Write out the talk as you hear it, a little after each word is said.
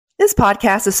This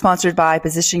podcast is sponsored by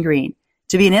Position Green.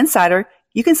 To be an insider,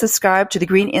 you can subscribe to the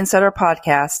Green Insider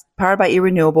podcast powered by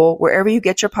eRenewable wherever you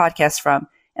get your podcasts from.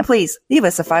 And please leave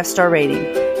us a 5-star rating.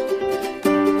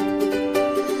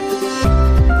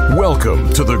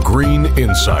 Welcome to the Green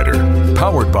Insider,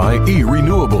 powered by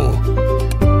eRenewable.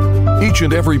 Each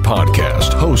and every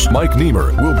podcast, host Mike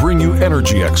Niemer will bring you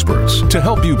energy experts to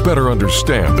help you better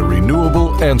understand the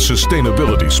renewable and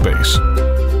sustainability space.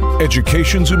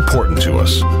 Education's important to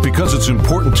us because it's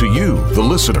important to you, the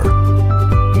listener.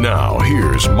 Now,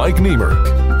 here's Mike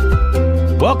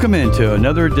Niemer. Welcome into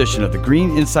another edition of the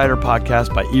Green Insider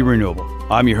podcast by eRenewable.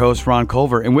 I'm your host, Ron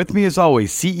Culver, and with me as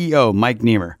always, CEO Mike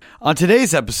Niemer. On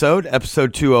today's episode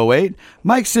 208,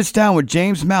 Mike sits down with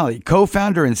James Malley,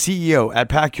 co-founder and CEO at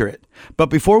Pacurate.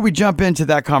 But before we jump into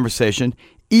that conversation,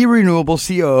 eRenewable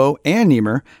COO Ann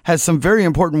Niemer has some very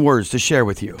important words to share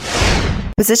with you.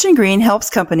 Position Green helps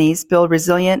companies build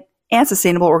resilient and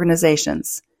sustainable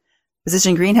organizations.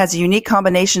 Position Green has a unique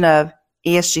combination of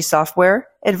ESG software,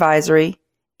 advisory,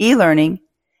 e-learning,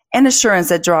 and assurance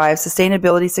that drives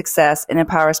sustainability success and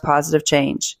empowers positive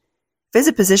change.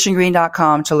 Visit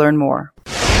positiongreen.com to learn more.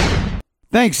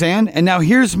 Thanks, Ann. And now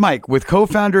here's Mike with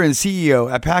co-founder and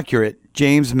CEO at Pacurate,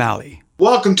 James Malley.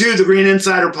 Welcome to the Green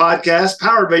Insider podcast,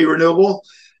 powered by eRenewable.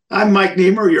 I'm Mike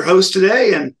Niemer, your host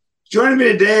today, and joining me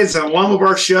today is an alum of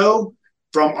our show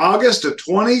from August of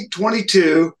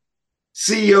 2022,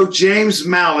 CEO James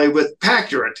Malley with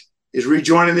Pacurate is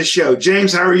rejoining the show.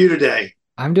 James, how are you today?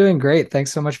 I'm doing great.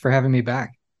 Thanks so much for having me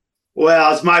back.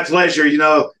 Well, it's my pleasure. You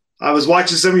know, I was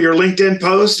watching some of your LinkedIn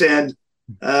posts, and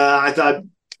I thought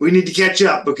we need to catch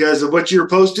up because of what you're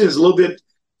posting is a little bit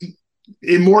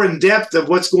more in depth of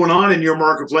what's going on in your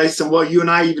marketplace than what you and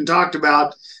I even talked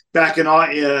about back in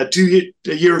a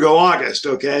year ago, August.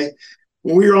 Okay,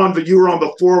 when we were on, but you were on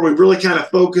before, we really kind of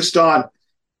focused on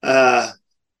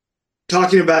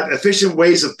talking about efficient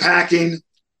ways of packing,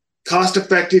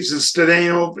 cost-effective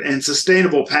and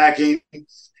sustainable packing.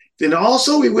 Then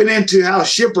also we went into how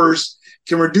shippers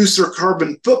can reduce their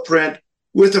carbon footprint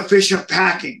with efficient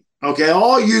packing. Okay,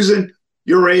 all using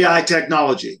your AI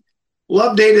technology.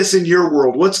 Love data in your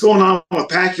world. What's going on with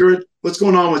Pacurate? What's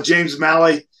going on with James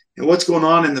Malley? And what's going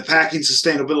on in the packing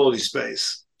sustainability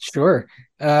space? Sure.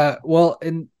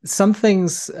 And some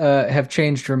things have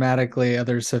changed dramatically.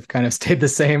 Others have kind of stayed the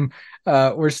same.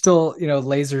 We're still,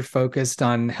 laser focused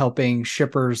on helping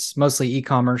shippers, mostly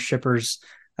e-commerce shippers,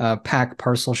 pack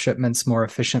parcel shipments more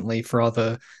efficiently for all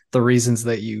the reasons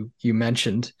that you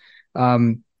mentioned.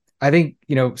 I think,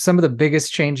 some of the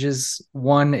biggest changes,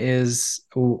 one is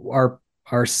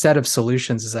our set of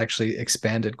solutions has actually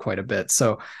expanded quite a bit.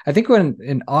 So I think when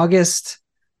in August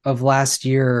of last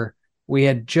year, we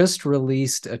had just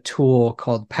released a tool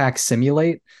called Pack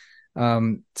Simulate.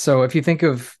 So if you think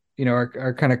of,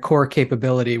 our kind of core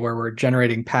capability where we're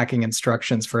generating packing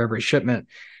instructions for every shipment,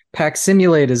 Pack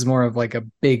Simulate is more of like a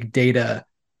big data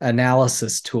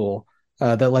analysis tool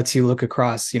that lets you look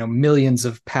across, millions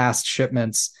of past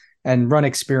shipments and run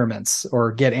experiments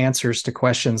or get answers to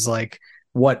questions like,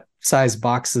 what size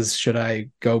boxes should I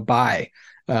go buy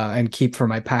and keep for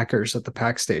my packers at the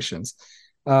pack stations?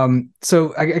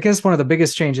 So I guess one of the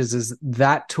biggest changes is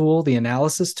that tool, the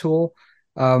analysis tool,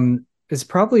 is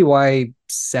probably why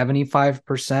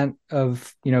 75%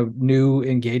 of new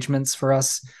engagements for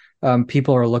us,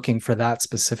 people are looking for that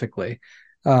specifically.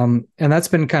 And that's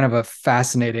been kind of a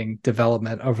fascinating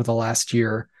development over the last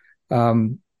year.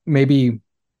 Maybe,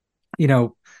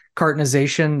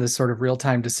 cartonization, this sort of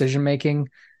real-time decision-making,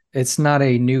 it's not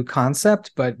a new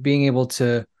concept, but being able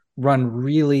to run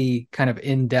really kind of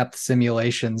in-depth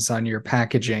simulations on your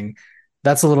packaging,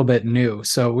 that's a little bit new.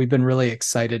 So we've been really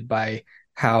excited by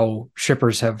how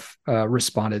shippers have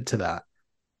responded to that.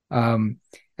 And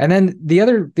then the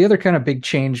other kind of big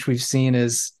change we've seen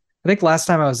is, I think last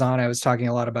time I was on, I was talking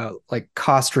a lot about like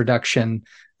cost reduction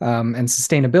and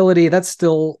sustainability. That's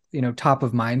still, top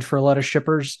of mind for a lot of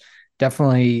shippers.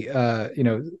 Definitely,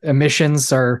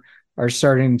 emissions are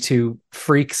starting to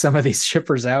freak some of these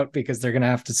shippers out because they're going to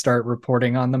have to start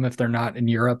reporting on them if they're not in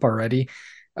Europe already.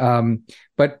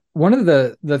 But one of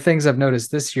the things I've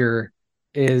noticed this year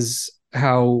is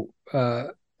how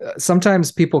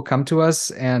sometimes people come to us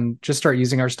and just start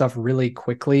using our stuff really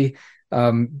quickly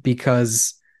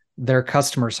because their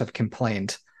customers have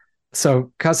complained.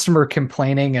 So customer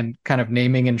complaining and kind of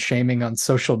naming and shaming on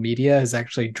social media has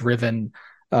actually driven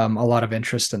a lot of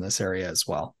interest in this area as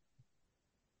well.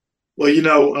 Well,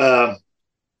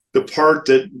 the part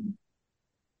that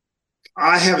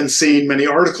I haven't seen many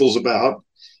articles about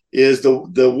is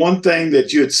the one thing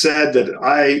that you had said that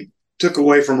I took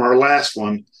away from our last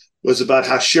one was about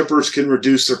how shippers can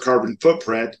reduce their carbon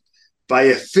footprint by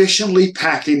efficiently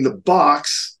packing the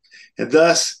box and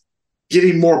thus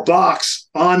getting more box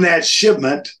on that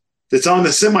shipment that's on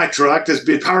the semi-truck that's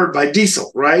being powered by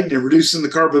diesel, right? And reducing the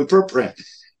carbon footprint.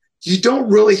 You don't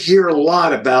really hear a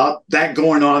lot about that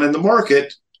going on in the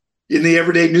market in the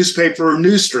everyday newspaper or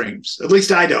news streams. At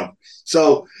least I don't.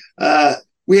 So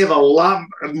we have a lot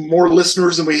more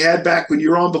listeners than we had back when you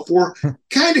were on before.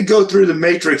 Kind of go through the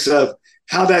matrix of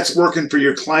how that's working for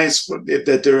your clients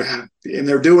that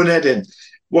they're doing it, and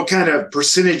what kind of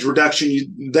percentage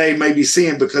reduction they may be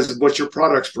seeing because of what your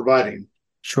product's providing.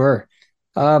 Sure.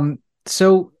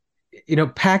 So,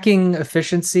 packing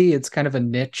efficiency, it's kind of a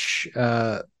niche,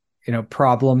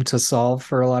 problem to solve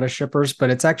for a lot of shippers, but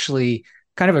it's actually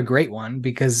kind of a great one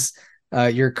because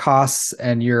your costs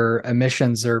and your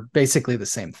emissions are basically the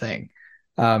same thing.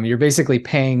 You're basically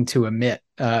paying to emit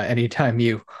anytime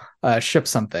you ship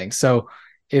something. So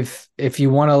if you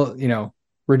want to,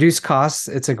 reduce costs,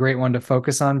 it's a great one to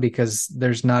focus on because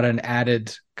there's not an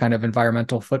added kind of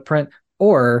environmental footprint.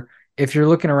 Or if you're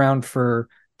looking around for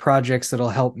projects that'll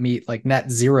help meet like net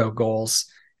zero goals,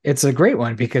 it's a great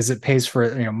one because it pays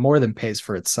for, more than pays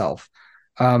for itself.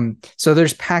 So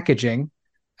there's packaging.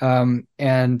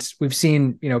 And we've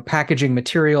seen, packaging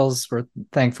materials. We're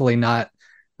thankfully not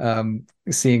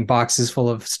seeing boxes full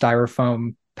of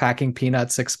styrofoam packing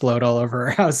peanuts explode all over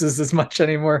our houses as much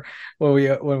anymore when we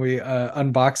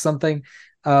unbox something.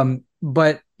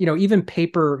 But even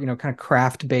paper, kind of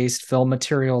craft-based fill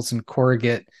materials and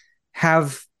corrugate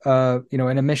have an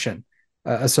emission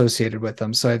associated with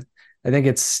them. So I think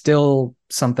it's still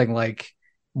something like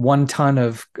 1 ton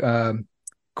of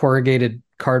corrugated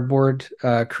cardboard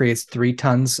creates 3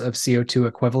 tons of CO2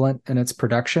 equivalent in its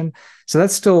production. So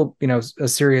that's still, a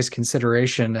serious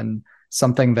consideration and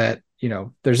something that,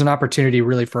 there's an opportunity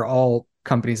really for all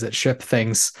companies that ship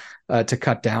things to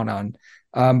cut down on.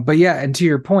 But yeah, and to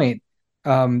your point,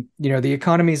 the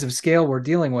economies of scale we're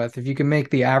dealing with, if you can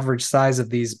make the average size of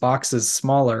these boxes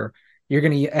smaller, you're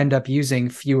going to end up using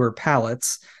fewer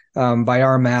pallets. By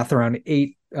our math, around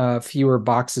 8 fewer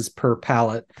boxes per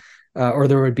pallet. Or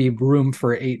there would be room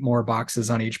for 8 more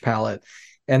boxes on each pallet.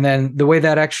 And then the way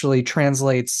that actually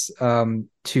translates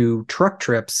to truck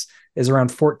trips is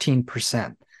around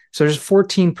 14%. So there's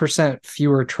 14%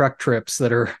 fewer truck trips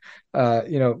that are,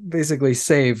 basically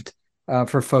saved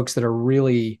for folks that are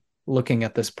really looking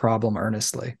at this problem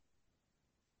earnestly.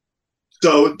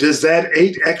 So does that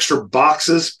 8 extra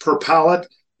boxes per pallet,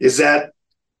 is that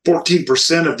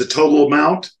 14% of the total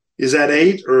amount? Is that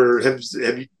 8, or does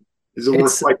it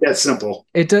work quite that simple?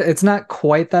 It's not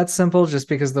quite that simple, just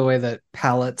because the way that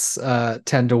pallets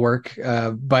tend to work,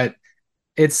 but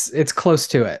it's close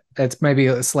to it. It's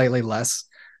maybe slightly less,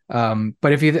 but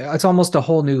it's almost a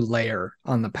whole new layer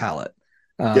on the pallet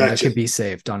that could be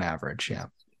saved on average.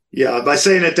 Yeah. By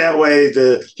saying it that way,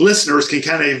 the listeners can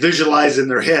kind of visualize in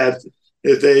their head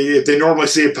if they normally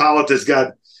see a pallet that's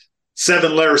got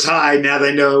 7 layers high. Now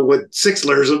they know what 6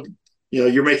 layers of,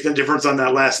 you're making the difference on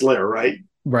that last layer, right?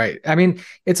 Right. I mean,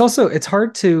 it's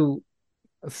hard to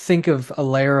think of a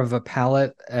layer of a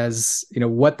pallet as,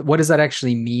 what does that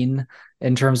actually mean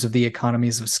in terms of the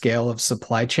economies of scale of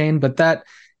supply chain? But that,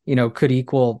 could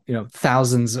equal,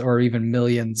 thousands or even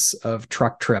millions of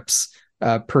truck trips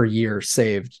per year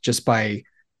saved just by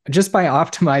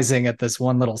optimizing at this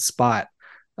one little spot,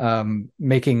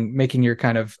 making your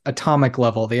kind of atomic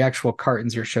level, the actual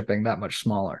cartons you're shipping, that much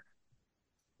smaller.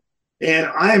 And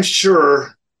I am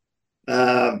sure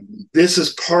this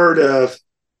is part of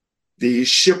the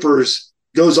shippers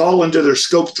goes all into their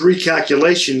scope 3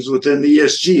 calculations within the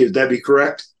ESG. Would that be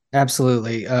correct?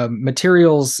 Absolutely.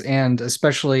 Materials, and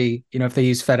especially, if they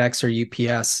use FedEx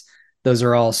or UPS, those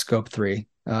are all scope 3.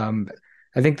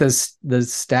 I think the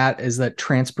stat is that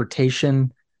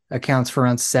transportation accounts for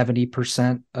around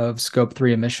 70% of scope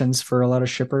 3 emissions for a lot of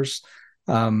shippers.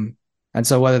 And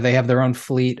so whether they have their own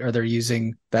fleet or they're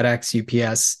using FedEx,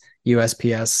 UPS,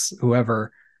 USPS,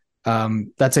 whoever,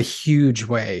 that's a huge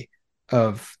way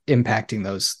of impacting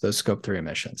those scope 3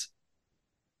 emissions.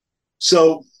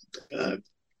 So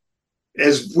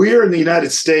as we're in the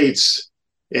United States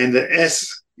and the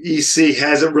SEC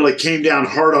hasn't really came down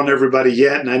hard on everybody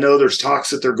yet, and I know there's talks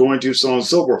that they're going to, so on and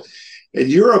so forth. In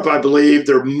Europe, I believe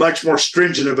they're much more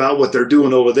stringent about what they're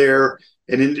doing over there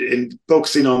and in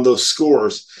focusing on those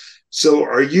scores. So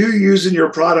are you using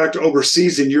your product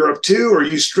overseas in Europe too, or are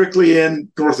you strictly in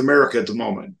North America at the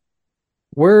moment?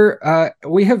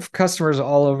 We have customers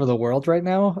all over the world right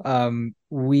now.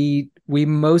 We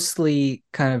mostly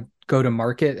kind of go to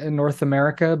market in North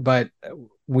America, but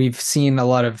we've seen a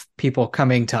lot of people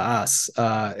coming to us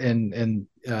in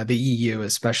the EU,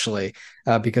 especially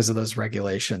because of those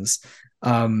regulations.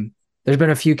 There's been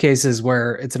a few cases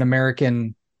where it's an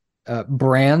American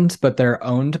brand, but they're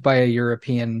owned by a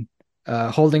European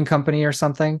holding company or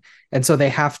something. And so they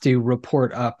have to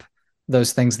report up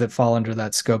those things that fall under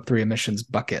that Scope 3 emissions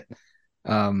bucket.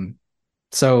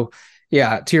 So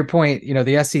yeah, to your point,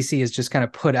 the SEC has just kind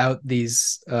of put out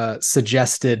these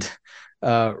suggested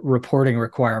reporting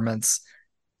requirements.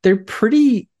 They're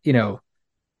pretty,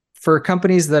 for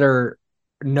companies that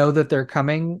know that they're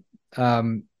coming,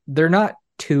 they're not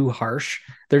too harsh.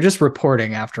 They're just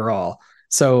reporting after all.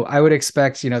 So I would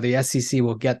expect, the SEC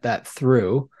will get that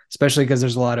through, especially because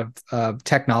there's a lot of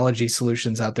technology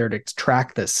solutions out there to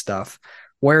track this stuff.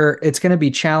 Where it's going to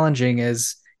be challenging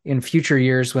is in future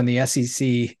years when the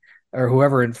SEC or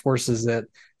whoever enforces it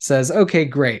says, okay,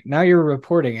 great, now you're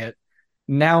reporting it.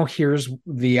 Now here's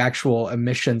the actual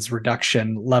emissions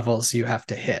reduction levels you have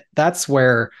to hit. That's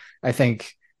where I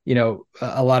think,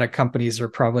 a lot of companies are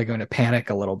probably going to panic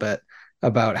a little bit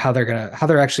about how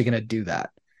they're actually going to do that.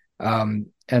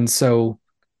 And so,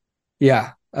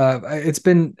 yeah, it's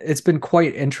been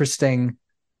quite interesting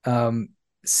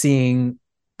seeing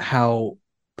how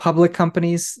public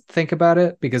companies think about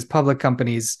it, because public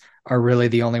companies are really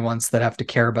the only ones that have to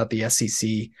care about the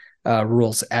SEC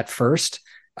rules at first.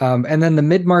 And then the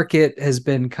mid-market has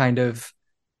been kind of,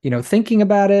 thinking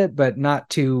about it, but not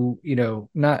too,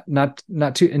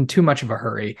 not too in too much of a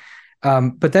hurry.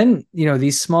 But then,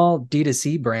 these small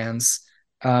D2C brands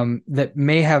that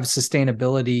may have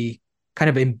sustainability kind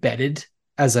of embedded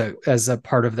as a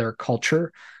part of their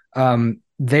culture,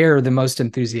 they're the most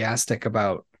enthusiastic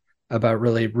about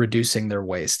really reducing their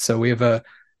waste. So we have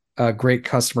a great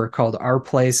customer called Our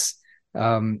Place.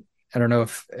 I don't know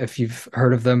if you've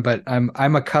heard of them, but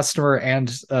I'm a customer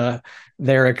and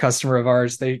they're a customer of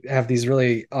ours. They have these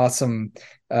really awesome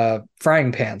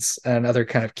frying pans and other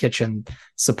kind of kitchen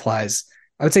supplies.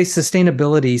 I would say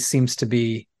sustainability seems to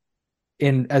be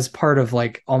as part of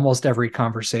like almost every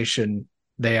conversation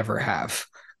they ever have.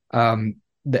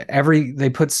 They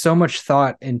put so much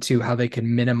thought into how they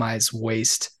can minimize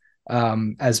waste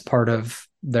as part of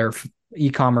their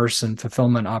e-commerce and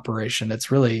fulfillment operation.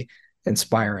 It's really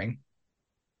inspiring.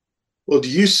 Well, do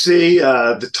you see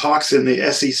the talks in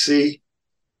the SEC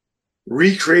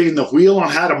recreating the wheel on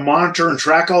how to monitor and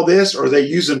track all this, or are they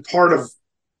using part of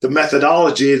the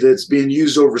methodology that's being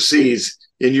used overseas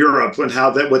in Europe and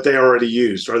what they already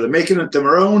used? Are they making it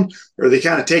their own, or are they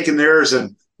kind of taking theirs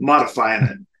and modifying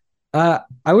it?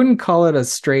 I wouldn't call it a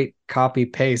straight copy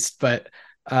paste, but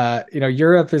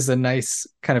Europe is a nice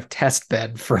kind of test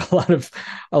bed for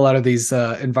a lot of these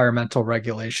environmental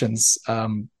regulations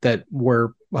that we're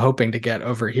hoping to get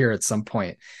over here at some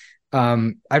point.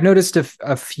 I've noticed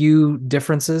a few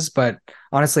differences, but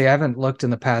honestly, I haven't looked in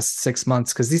the past 6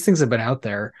 months because these things have been out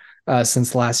there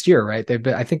since last year, right?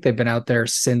 I think they've been out there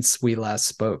since we last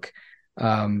spoke.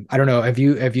 I don't know. Have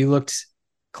you looked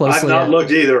closely? I've not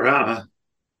looked either, huh?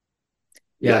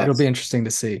 Yeah, it'll be interesting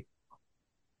to see.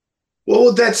 Well,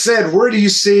 with that said, where do you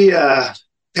see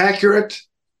Pacurate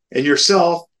and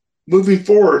yourself moving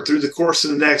forward through the course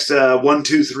of the next 1,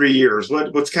 2, 3 years?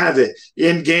 What's kind of the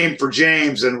end game for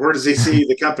James, and where does he see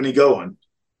the company going?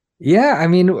 Yeah, I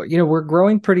mean, we're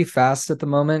growing pretty fast at the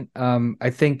moment. I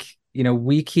think,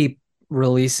 we keep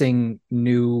releasing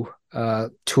new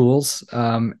tools,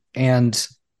 and,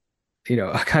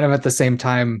 kind of at the same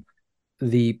time,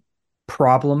 the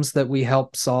problems that we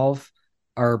help solve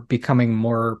are becoming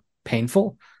more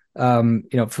painful.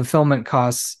 Fulfillment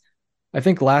costs. I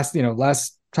think last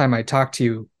time I talked to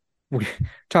you, we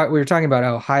were talking about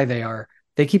how high they are.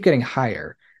 They keep getting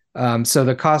higher. So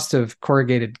the cost of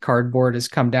corrugated cardboard has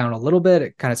come down a little bit.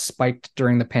 It kind of spiked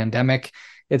during the pandemic.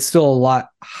 It's still a lot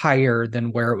higher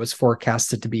than where it was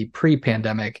forecasted to be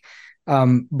pre-pandemic.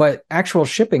 But actual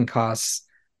shipping costs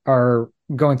are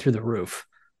going through the roof.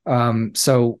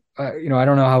 So I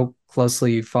don't know how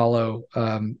closely you follow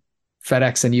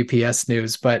FedEx and UPS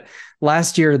news, but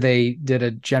last year they did a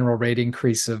general rate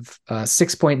increase of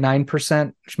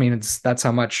 6.9%, which means that's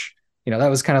how much, that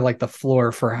was kind of like the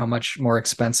floor for how much more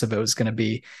expensive it was going to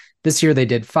be. This year they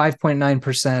did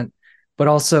 5.9%, but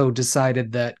also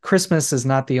decided that Christmas is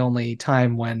not the only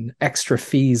time when extra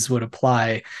fees would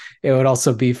apply. It would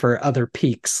also be for other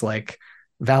peaks like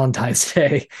Valentine's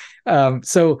Day.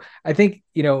 So I think,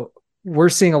 we're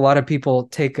seeing a lot of people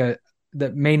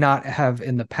that may not have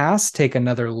in the past take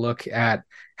another look at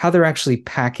how they're actually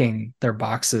packing their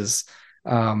boxes.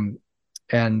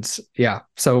 And yeah,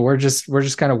 so we're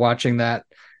just kind of watching that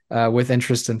with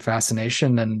interest and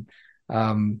fascination,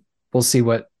 and we'll see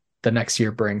what the next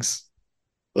year brings.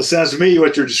 Well, it sounds to me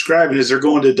what you're describing is they're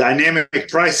going to dynamic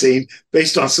pricing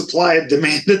based on supply and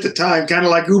demand at the time, kind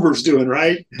of like Uber's doing,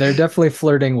 right? They're definitely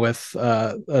flirting with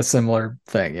a similar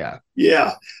thing. Yeah.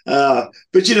 Yeah. But,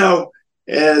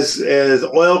 as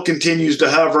oil continues to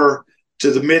hover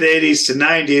to the mid 80s to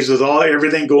 90s with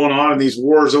everything going on in these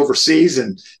wars overseas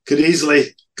and could easily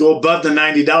go above the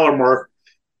 $90 mark,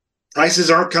 prices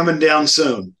aren't coming down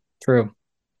soon. True.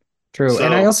 So,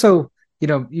 and I also,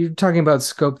 you're talking about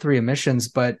Scope 3 emissions,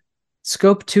 but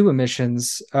Scope 2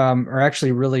 emissions are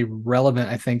actually really relevant,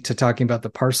 I think, to talking about the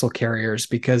parcel carriers,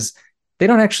 because they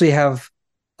don't actually have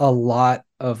a lot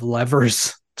of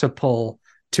levers to pull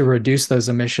to reduce those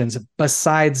emissions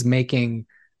besides making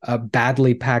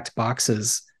badly packed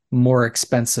boxes more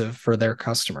expensive for their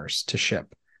customers to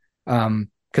ship,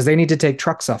 because they need to take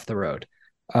trucks off the road.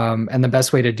 And the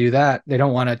best way to do that, they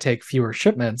don't want to take fewer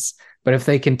shipments, but if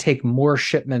they can take more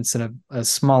shipments in a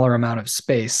smaller amount of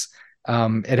space,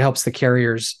 it helps the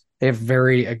carriers. They have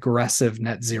very aggressive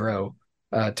net zero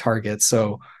targets.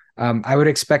 So I would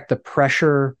expect the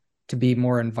pressure to be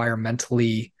more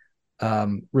environmentally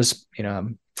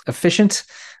efficient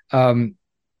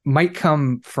might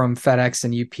come from FedEx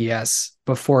and UPS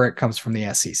before it comes from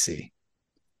the SEC.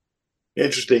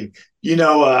 Interesting.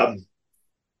 Do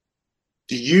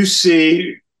you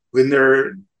see when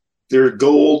their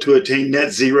goal to attain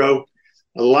net zero,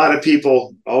 a lot of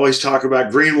people always talk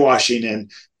about greenwashing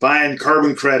and buying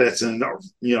carbon credits and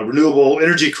renewable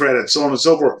energy credits, so on and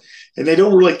so forth. And they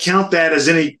don't really count that as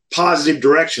any positive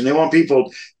direction. They want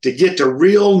people to get to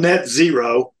real net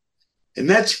zero. And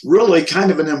that's really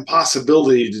kind of an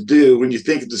impossibility to do when you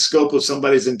think of the scope of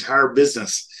somebody's entire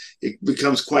business. It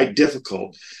becomes quite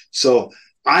difficult. So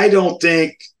I don't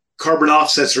think carbon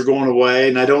offsets are going away,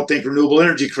 and I don't think renewable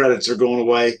energy credits are going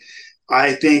away.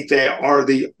 I think they are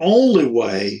the only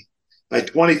way by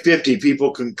 2050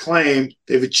 people can claim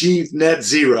they've achieved net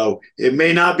zero. It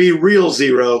may not be real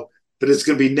zero, but it's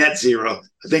going to be net zero.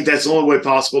 I think that's the only way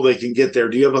possible they can get there.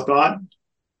 Do you have a thought?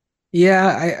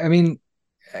 Yeah, I mean,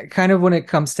 kind of when it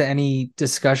comes to any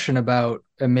discussion about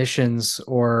emissions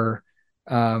or,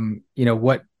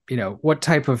 what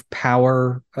type of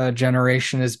power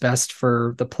generation is best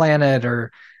for the planet,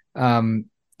 or,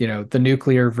 the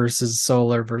nuclear versus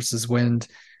solar versus wind.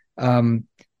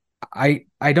 I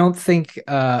don't think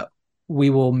we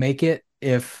will make it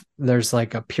if there's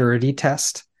like a purity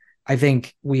test. I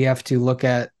think we have to look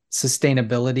at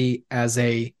sustainability as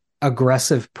a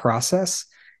aggressive process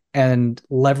and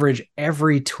leverage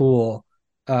every tool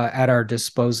at our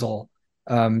disposal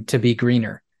to be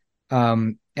greener.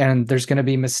 And there's going to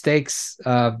be mistakes.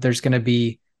 There's going to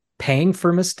be paying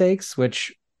for mistakes,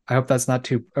 which I hope that's not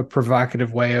a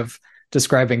provocative way of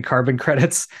describing carbon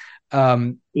credits.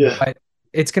 But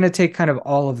it's going to take kind of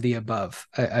all of the above,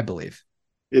 I believe.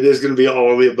 It is going to be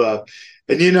all of the above.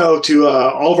 And, to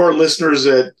all of our listeners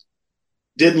that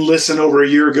didn't listen over a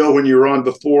year ago when you were on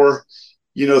before,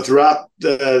 throughout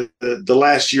the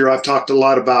last year, I've talked a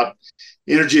lot about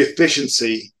energy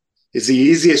efficiency is the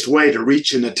easiest way to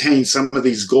reach and attain some of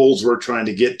these goals we're trying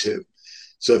to get to.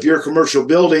 So if you're a commercial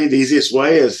building, the easiest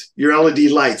way is your LED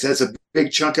lights. That's a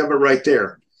big chunk of it right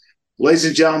there. Ladies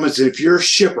and gentlemen, if you're a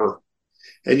shipper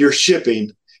and you're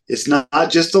shipping, it's not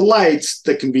just the lights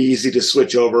that can be easy to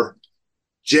switch over.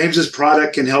 James's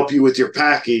product can help you with your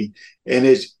packing, and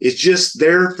it's just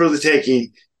there for the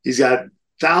taking. He's got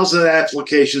thousands of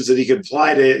applications that he can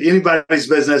apply to anybody's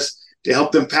business to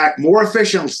help them pack more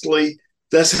efficiently,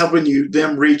 thus helping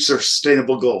them reach their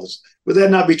sustainable goals. Would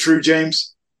that not be true,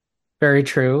 James? Very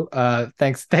true.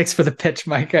 Thanks for the pitch,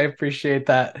 Mike. I appreciate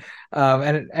that.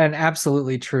 And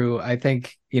absolutely true. I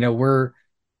think,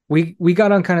 we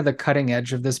got on kind of the cutting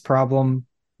edge of this problem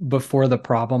before the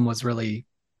problem was really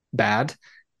bad.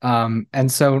 And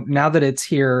so now that it's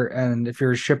here, and if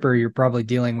you're a shipper, you're probably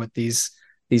dealing with these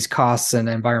costs and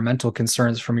environmental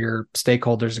concerns from your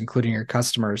stakeholders, including your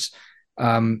customers.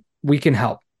 We can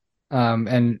help.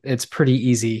 And it's pretty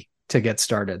easy to get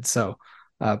started. So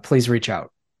please reach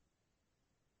out.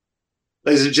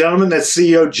 Ladies and gentlemen, that's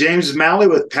CEO James Malley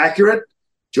with Pacurate.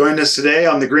 Joining us today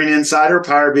on the Green Insider,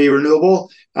 Powered by Renewable.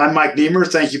 I'm Mike Niemer.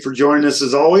 Thank you for joining us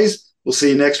as always. We'll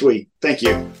see you next week. Thank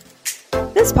you.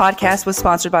 This podcast was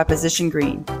sponsored by Position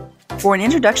Green. For an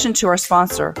introduction to our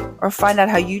sponsor or find out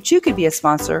how you too could be a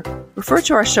sponsor, refer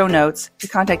to our show notes to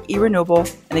contact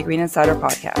eRenewable and the Green Insider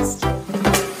podcast.